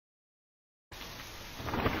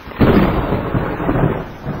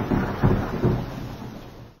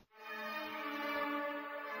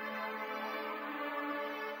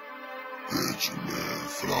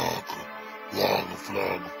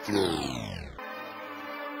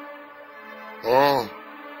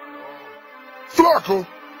Flocka,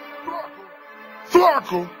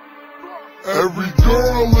 Flocka. Every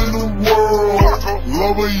girl in the world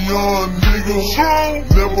love a young nigga.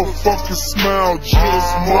 Never fucking smile,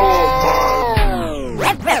 just more.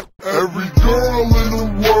 Every girl in the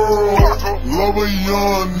world love a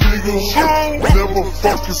young nigga. Never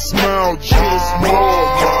fucking smile, just more.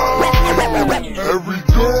 Every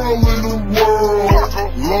girl in the world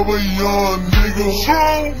love a young nigga.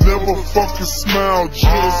 Never fucking smile,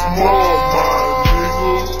 just more.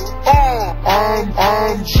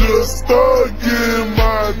 I'm just thuggin'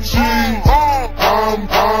 my G.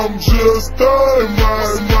 I'm just thuggin' my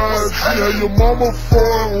G. Yeah, your mama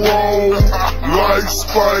front row like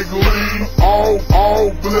Spike Lee. All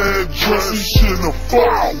black dress, she shouldn't have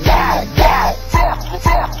fucked. Wow.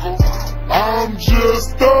 I'm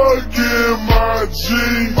just thuggin' my G.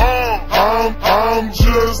 I'm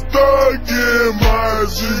just thuggin' my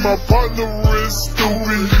G. My partner is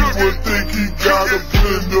stupid, you would think he got a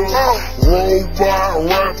blender. Robot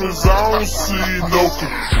rappers, I don't see no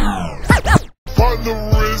computer. Partner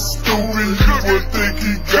is stupid, you would think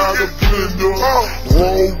he got a blender.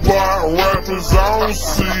 Robot rappers, I don't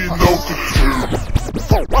see no computer.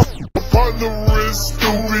 Partner is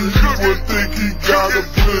stupid, you would think he got a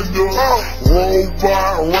blender.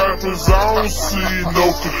 Robot rappers, I don't see no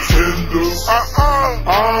contenders.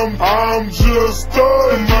 I'm just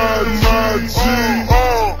thuggin' my G.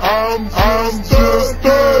 I'm just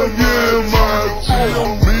thuggin' my G.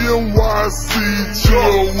 Me and YC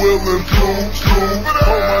chill, willin' cool.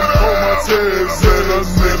 Hold my tags and a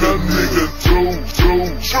nigga too.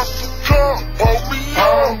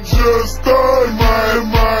 I'm just thuggin'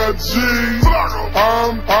 my G.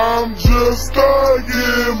 I'm just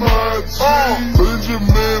thuggin' my G.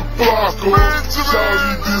 Benjamin Flocka,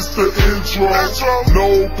 shawty, this the intro. No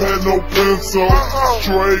pen, no pencil,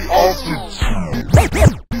 straight off the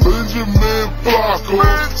Benjamin Flocka,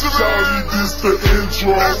 shawty, this the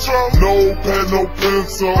intro. No pen, no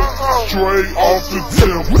pencil, straight off the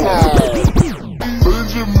tempo.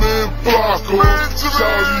 Benjamin Flocka,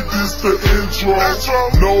 shawty, this the intro.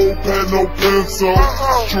 No pen, no pencil,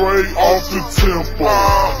 straight off the tempo.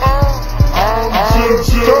 I'm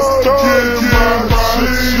just thuggin' my G.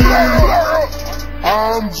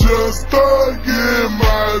 I'm just thuggin'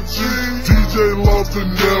 my G. DJ Love the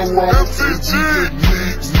Nero, and DJ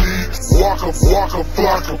Neeks. Waka Flocka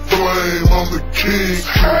flame, I'm the king.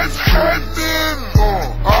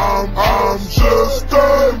 I'm just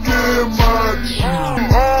thuggin' my G.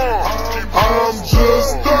 I'm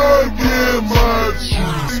just thuggin' my G.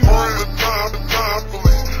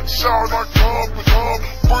 Shout my company,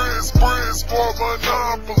 friends for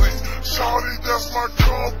monopoly. Shawty, that's my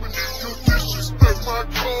company. You disrespect my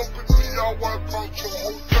company, I wipe out your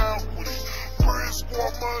whole faculty. Friends for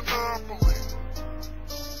monopoly.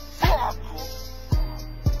 Flocka.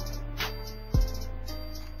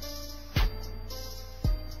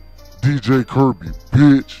 DJ Kirby,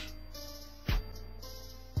 bitch.